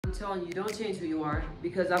I'm telling you, don't change who you are,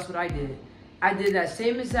 because that's what I did. I did that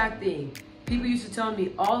same exact thing. People used to tell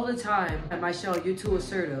me all the time, Michelle, you're too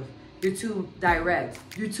assertive. You're too direct.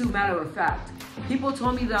 You're too matter of fact. People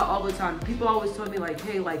told me that all the time. People always told me like,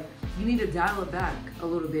 hey, like, you need to dial it back a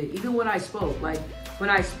little bit. Even when I spoke, like, when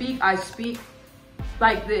I speak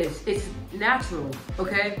like this. It's natural,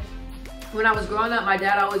 okay? When I was growing up, my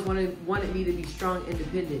dad always wanted me to be strong,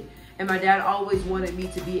 independent. And my dad always wanted me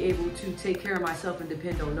to be able to take care of myself and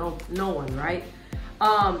depend on no one, right?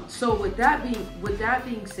 So with that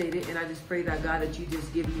being stated, and I just pray that God, that you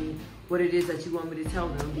just give me what it is that you want me to tell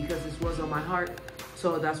them, because this was on my heart.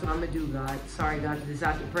 So that's what I'm gonna do, God. Sorry, God, I just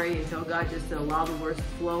have to pray and tell God just to allow the words to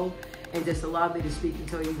flow and just allow me to speak and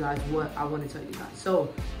tell you guys what I want to tell you guys.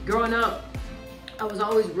 So growing up, I was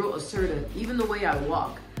always real assertive. Even the way I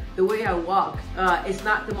walk. The way I walk, it's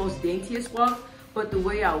not the most daintiest walk, but the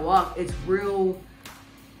way I walk, it's real,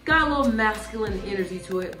 got a little masculine energy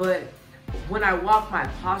to it. But when I walk, my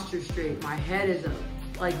posture's straight, my head is up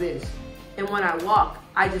like this. And when I walk,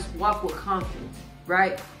 I just walk with confidence,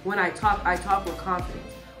 right? When I talk with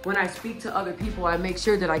confidence. When I speak to other people, I make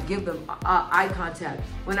sure that I give them eye contact.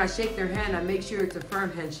 When I shake their hand, I make sure it's a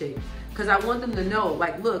firm handshake. Because I want them to know,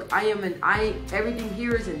 like, look, everything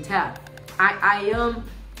here is intact. I am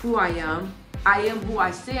who I am who I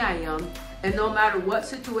say I am, and no matter what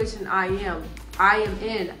situation I am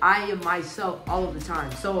in, I am myself all of the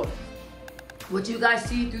time. So what you guys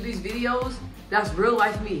see through these videos, that's real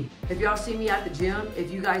life me. If y'all see me at the gym, if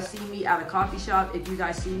you guys see me at a coffee shop, if you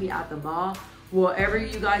guys see me at the mall, wherever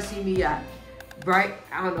you guys see me at, right?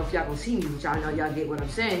 I don't know if y'all gonna see me, which I know y'all get what I'm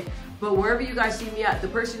saying, but wherever you guys see me at, the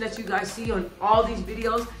person that you guys see on all these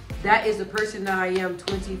videos, that is the person that I am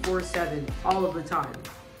 24/7, all of the time.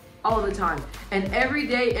 All the time. And every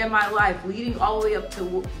day in my life, leading all the way up to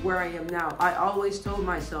where I am now, I always told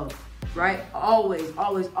myself, right? Always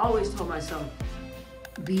told myself,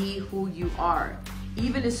 be who you are.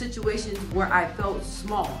 Even in situations where I felt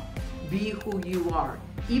small, be who you are.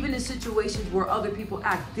 Even in situations where other people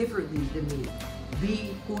act differently than me,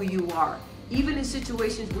 be who you are. Even in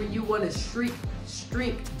situations where you want to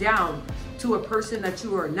shrink down to a person that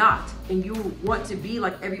you are not, and you want to be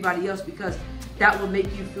like everybody else because that will make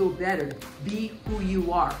you feel better. Be who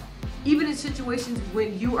you are. Even in situations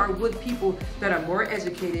when you are with people that are more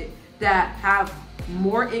educated, that have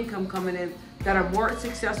more income coming in, that are more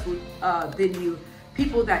successful than you,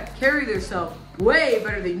 people that carry themselves way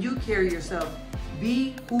better than you carry yourself,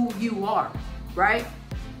 be who you are, right?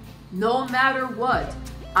 No matter what,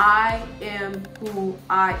 I am who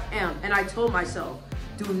I am. And I told myself,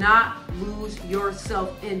 do not lose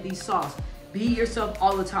yourself in the sauce. Be yourself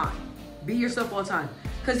all the time. Be yourself all the time.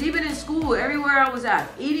 Because even in school, everywhere I was at,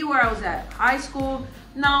 anywhere I was at, high school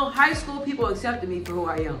people accepted me for who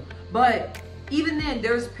I am. But even then,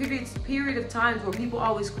 there's period of times where people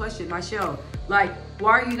always question, Michelle, like,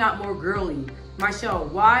 why are you not more girly? Michelle,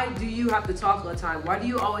 why do you have to talk all the time? Why do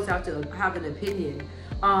you always have to have an opinion?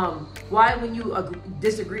 Why, when you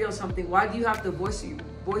disagree on something, why do you have to voice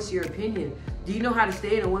your opinion? Do you know how to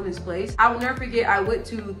stay in a woman's place? I will never forget, I went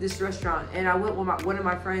to this restaurant and I went with one of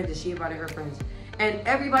my friends, and she invited her friends. And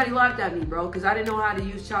everybody laughed at me, bro, because I didn't know how to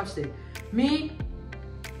use chopstick. Me,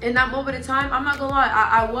 in that moment in time, I'm not gonna lie,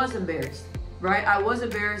 I was embarrassed, right? I was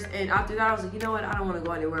embarrassed, and after that, I was like, you know what? I don't want to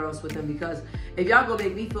go anywhere else with them, because if y'all gonna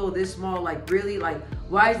make me feel this small, like, really, like,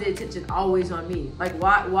 why is the attention always on me? Like,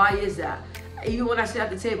 why is that? Even when I sit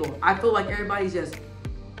at the table, I feel like everybody's just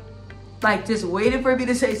waiting for me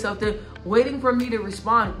to say something, waiting for me to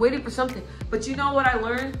respond, waiting for something. But you know what I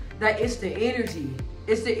learned? That it's the energy.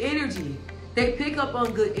 It's the energy. They pick up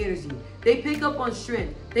on good energy. They pick up on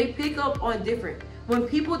strength. They pick up on different. When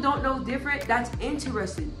people don't know different, that's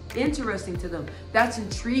interesting to them. That's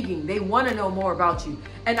intriguing. They want to know more about you.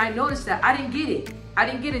 And I noticed that. I didn't get it. I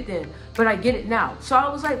didn't get it then, but I get it now. So I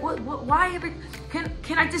was like, why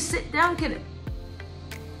can I just sit down? Can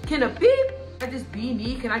I just be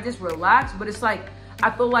me? Can I just relax? But it's like,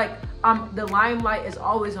 I feel like the limelight is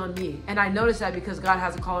always on me. And I noticed that because God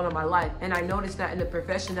has a calling on my life. And I noticed that in the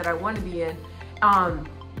profession that I want to be in,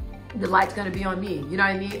 the light's gonna be on me. You know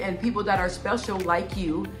what I mean? And people that are special like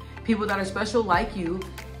you, people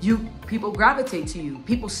gravitate to you.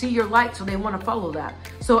 People see your light, so they want to follow that.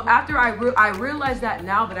 So after I realized that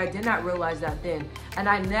now, but I did not realize that then. And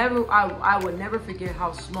I would never forget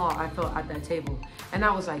how small I felt at that table. And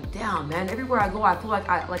I was like, damn, man, everywhere I go, I feel like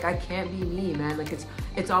I can't be me, man. Like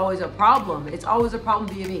it's always a problem. It's always a problem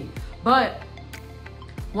being me. But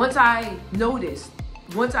once I noticed,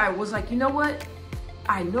 once I was like, you know what?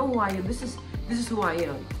 I know who I am. This this is who I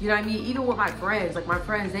am. You know what I mean? Even with my friends, like my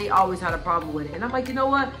friends, they always had a problem with it. And I'm like, you know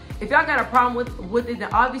what? If y'all got a problem with it, then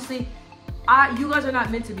obviously, you guys are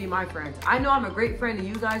not meant to be my friends. I know I'm a great friend to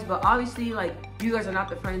you guys, but obviously, like, you guys are not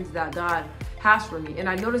the friends that God has for me. And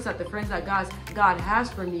I noticed that the friends that God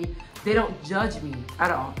has for me, they don't judge me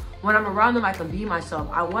at all. When I'm around them, I can be myself.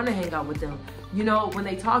 I want to hang out with them. You know, when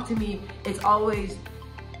they talk to me, it's always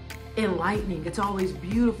enlightening. It's always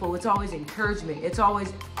beautiful. It's always encouragement. It's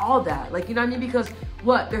always all that. Like, you know what I mean? Because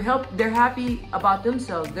what? They're happy about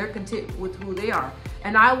themselves. They're content with who they are.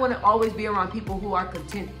 And I want to always be around people who are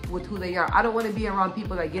content with who they are. I don't want to be around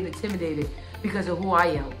people that get intimidated because of who I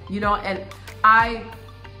am. You know, and I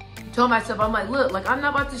told myself, I'm like, look, like, I'm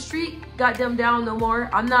not about to street goddamn down no more.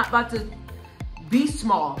 I'm not about to be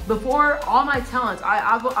small. Before, all my talents,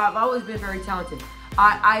 I've always been very talented.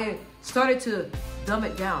 I started to dumb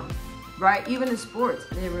it down, right? Even in sports,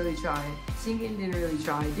 didn't really try. Singing, didn't really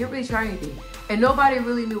try. Didn't really try anything. And nobody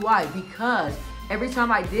really knew why, because every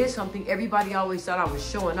time I did something, everybody always thought I was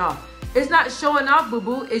showing off. It's not showing off,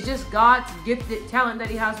 boo-boo. It's just God's gifted talent that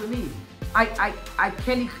he has with me. I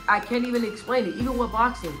can't even explain it. Even with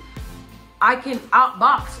boxing, I can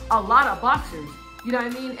outbox a lot of boxers. You know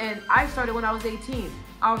what I mean? And I started when I was 18.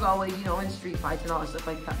 I was always, you know, in street fights and all that stuff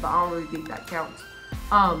like that, but I don't really think that counts.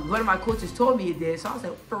 One of my coaches told me it did, so I was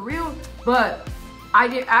like, for real? But I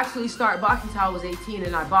didn't actually start boxing until I was 18,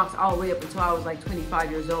 and I boxed all the way up until I was like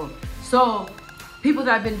 25 years old. So people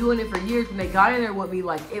that have been doing it for years, when they got in there with me,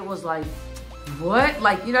 like, it was like, what?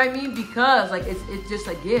 Like, you know what I mean? Because, like, it's just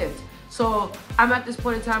a gift. So I'm at this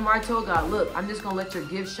point in time where I told God, look, I'm just going to let your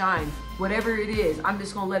gift shine. Whatever it is, I'm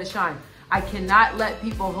just going to let it shine. I cannot let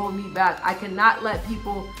people hold me back. I cannot let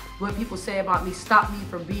what people say about me stop me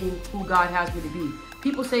from being who God has me to be.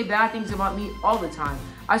 People say bad things about me all the time.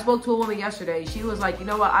 I spoke to a woman yesterday. She was like, you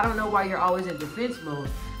know what? I don't know why you're always in defense mode.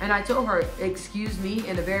 And I told her, excuse me,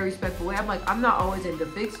 in a very respectful way. I'm like, I'm not always in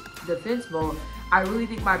defense mode. I really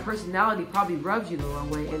think my personality probably rubs you the wrong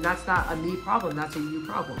way. And that's not a me problem. That's a you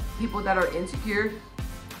problem. People that are insecure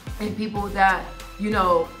and people that, you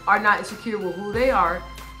know, are not insecure with who they are,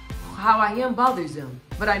 how I am bothers them.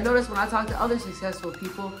 But I notice when I talk to other successful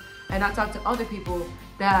people and I talk to other people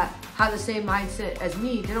that have the same mindset as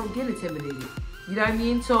me, they don't get intimidated. You know what I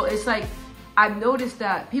mean? So it's like, I've noticed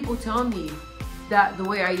that people tell me that the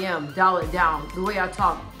way I am, dial it down, the way I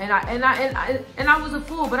talk. And I was a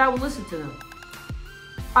fool, but I would listen to them.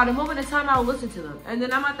 At a moment in time, I would listen to them. And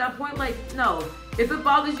then I'm at that point like, no, if it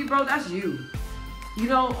bothers you, bro, that's you. You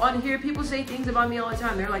know, on here, people say things about me all the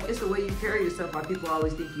time. They're like, it's the way you carry yourself why people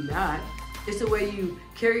always think you're not. It's the way you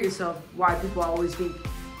carry yourself why people always think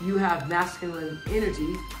you have masculine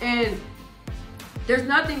energy. And there's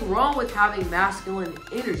nothing wrong with having masculine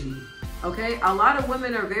energy, okay? A lot of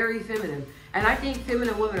women are very feminine. And I think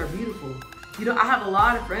feminine women are beautiful. You know, I have a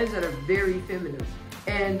lot of friends that are very feminine.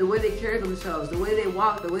 And the way they carry themselves, the way they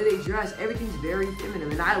walk, the way they dress, everything's very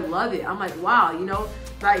feminine. And I love it. I'm like, wow, you know,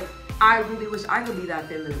 like, I really wish I could be that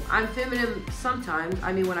feminine. I'm feminine sometimes.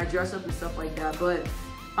 I mean, when I dress up and stuff like that. But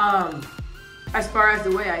as far as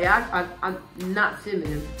the way I act, I'm not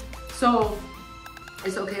feminine. So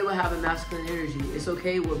it's okay with having masculine energy. It's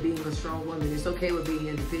okay with being a strong woman. It's okay with being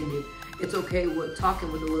independent. It's okay with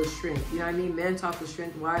talking with a little strength. You know what I mean? Men talk with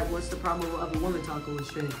strength. Why? What's the problem of a woman talking with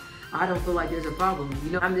strength? I don't feel like there's a problem.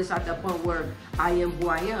 You know, I'm just at that point where I am who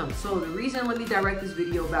I am. So the reason, let me direct this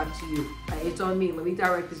video back to you. It's on me. Let me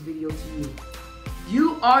direct this video to you.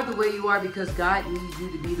 You are the way you are because God needs you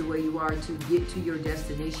to be the way you are to get to your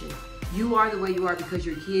destination. You are the way you are because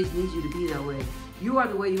your kids need you to be that way. You are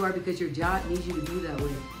the way you are because your job needs you to be that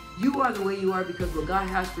way. You are the way you are because what God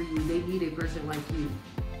has for you, they need a person like you.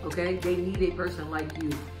 Okay? They need a person like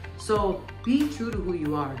you. So be true to who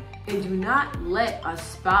you are. And do not let a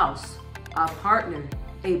spouse, a partner,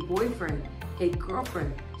 a boyfriend, a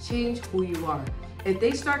girlfriend change who you are. If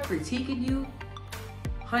they start critiquing you,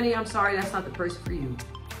 honey, I'm sorry, that's not the person for you.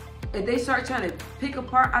 If they start trying to pick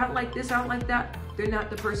apart, I don't like this, I don't like that, they're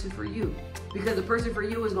not the person for you. Because the person for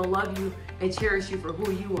you is going to love you and cherish you for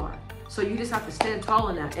who you are. So you just have to stand tall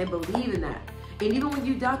in that and believe in that. And even when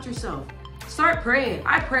you doubt yourself, start praying.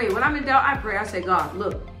 I pray. When I'm in doubt, I pray. I say, God,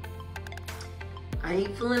 look, I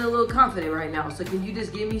ain't feeling a little confident right now. So can you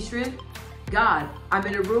just give me strength? God, I'm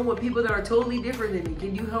in a room with people that are totally different than me.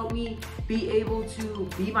 Can you help me be able to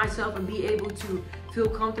be myself and be able to feel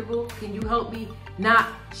comfortable? Can you help me not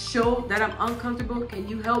show that I'm uncomfortable? Can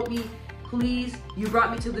you help me, please? You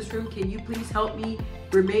brought me to this room. Can you please help me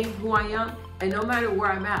remain who I am? And no matter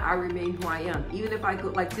where I'm at, I remain who I am. Even if I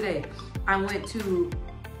could, like today, I went to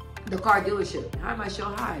the car dealership. Hi,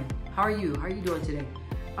 Michelle. Hi. How are you? How are you doing today?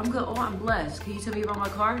 I'm good. Oh, I'm blessed. Can you tell me about my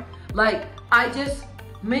car? Like, I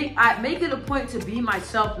make it a point to be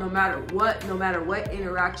myself no matter what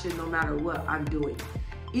interaction, no matter what I'm doing.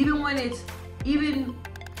 Even when it's in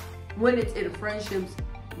friendships,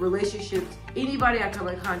 relationships, anybody I come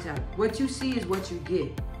in contact, what you see is what you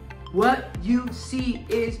get. What you see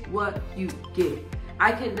is what you get.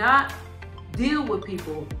 I cannot deal with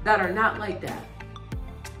people that are not like that.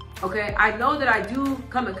 Okay, I know that I do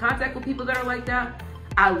come in contact with people that are like that.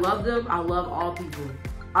 I love them. I love all people.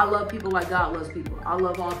 I love people like God loves people. I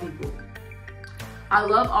love all people. I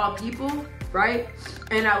love all people, right?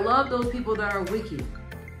 And I love those people that are wicked.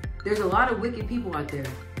 There's a lot of wicked people out there.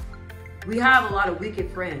 We have a lot of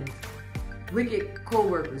wicked friends, wicked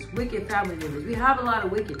co-workers, wicked family members. We have a lot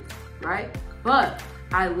of wicked, right? But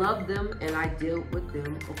I love them and I deal with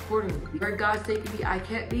them accordingly. Where God's taking me, I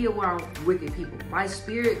can't be around wicked people. My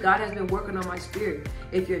spirit, God has been working on my spirit.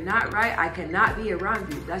 If you're not right, I cannot be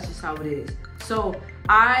around you. That's just how it is. So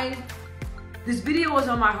this video was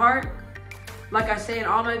on my heart. Like I say in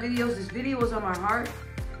all my videos, this video was on my heart.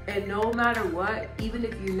 And no matter what, even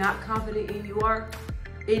if you're not confident in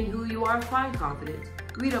who you are, find confidence.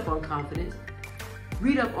 Read up on confidence.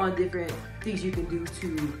 Read up on different things you can do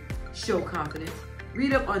to show confidence.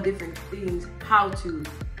 Read up on different things, how to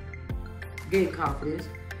gain confidence.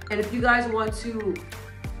 And if you guys want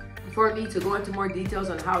for me to go into more details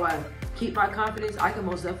on how I keep my confidence, I can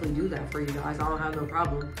most definitely do that for you guys. I don't have no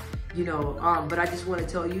problem, you know. But I just want to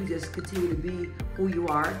tell you, just continue to be who you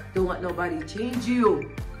are. Don't let nobody change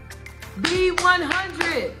you. Be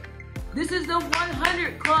 100. This is the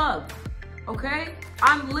 100 club, okay?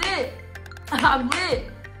 I'm lit. I'm lit.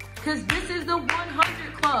 Because this is the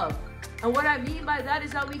 100 club. And what I mean by that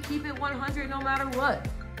is that we keep it 100 no matter what.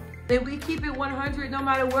 And we keep it 100 no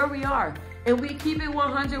matter where we are. And we keep it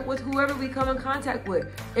 100 with whoever we come in contact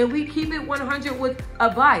with. And we keep it 100 with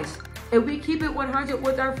advice. And we keep it 100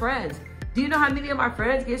 with our friends. Do you know how many of my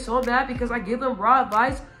friends get so mad because I give them raw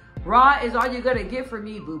advice? Raw is all you're gonna get from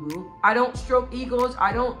me, boo-boo. I don't stroke egos.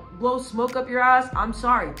 I don't blow smoke up your ass. I'm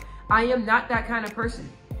sorry. I am not that kind of person.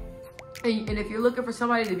 And if you're looking for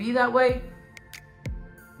somebody to be that way,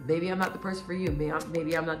 maybe I'm not the person for you.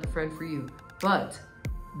 Maybe I'm not the friend for you. But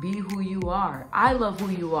be who you are. I love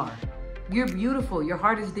who you are. You're beautiful. Your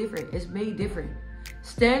heart is different. It's made different.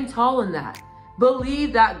 Stand tall in that.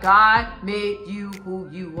 Believe that God made you who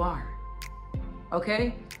you are.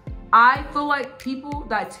 Okay? I feel like people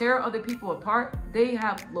that tear other people apart, they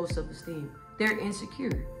have low self-esteem. They're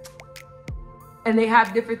insecure. And they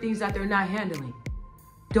have different things that they're not handling.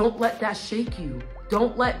 Don't let that shake you.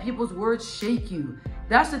 Don't let people's words shake you.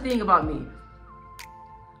 That's the thing about me.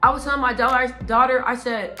 I was telling my daughter, I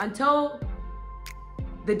said, until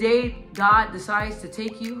the day God decides to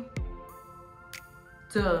take you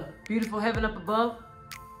to beautiful heaven up above,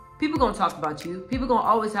 people gonna talk about you. People gonna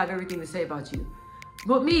always have everything to say about you.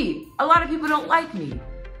 But me, a lot of people don't like me.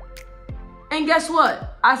 And guess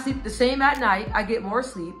what? I sleep the same at night. I get more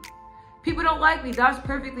sleep. People don't like me. That's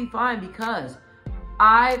perfectly fine because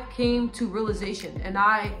I came to realization and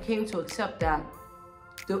I came to accept that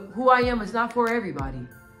who I am is not for everybody.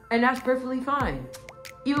 And that's perfectly fine.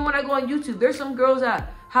 Even when I go on YouTube, there's some girls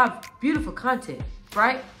that have beautiful content,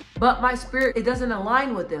 right? But my spirit, it doesn't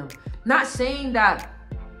align with them. Not saying that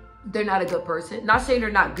they're not a good person. Not saying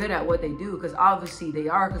they're not good at what they do, because obviously they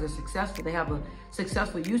are, because they're successful. They have a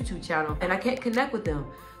successful YouTube channel and I can't connect with them.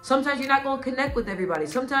 Sometimes you're not going to connect with everybody.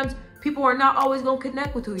 Sometimes people are not always going to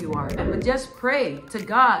connect with who you are. But just pray to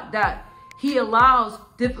God that He allows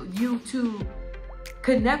you to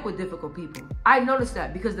connect with difficult people. I noticed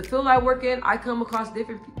that because the field I work in, I come across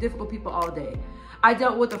difficult people all day. I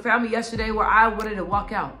dealt with a family yesterday where I wanted to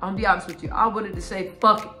walk out. I'm gonna be honest with you. I wanted to say,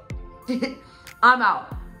 fuck it. I'm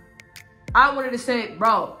out. I wanted to say,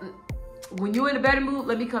 bro, when you're in a better mood,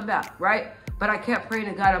 let me come back, right? But I kept praying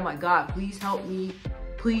to God. I'm like, God, please help me.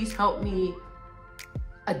 Please help me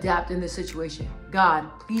adapt in this situation. God,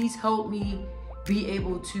 please help me be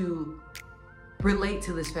able to relate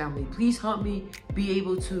to this family. Please help me be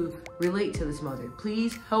able to relate to this mother.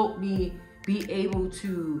 Please help me be able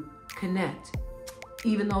to connect,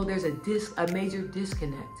 even though there's a major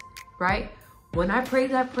disconnect, right? When I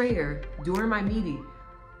prayed that prayer during my meeting,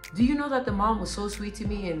 do you know that the mom was so sweet to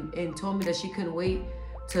me and told me that she couldn't wait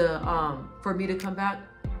for me to come back?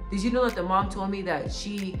 Did you know that the mom told me that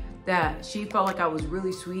she felt like I was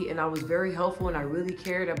really sweet and I was very helpful and I really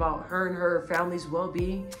cared about her and her family's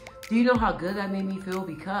well-being? Do you know how good that made me feel?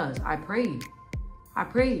 Because I prayed. I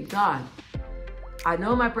prayed, God, I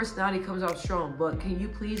know my personality comes out strong, but can you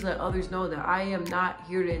please let others know that I am not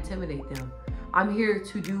here to intimidate them. I'm here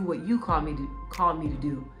to do what you call me to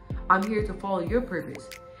do. I'm here to follow your purpose.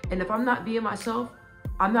 And if I'm not being myself,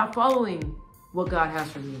 I'm not following what God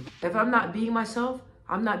has for me. If I'm not being myself,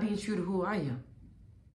 I'm not being true to who I am.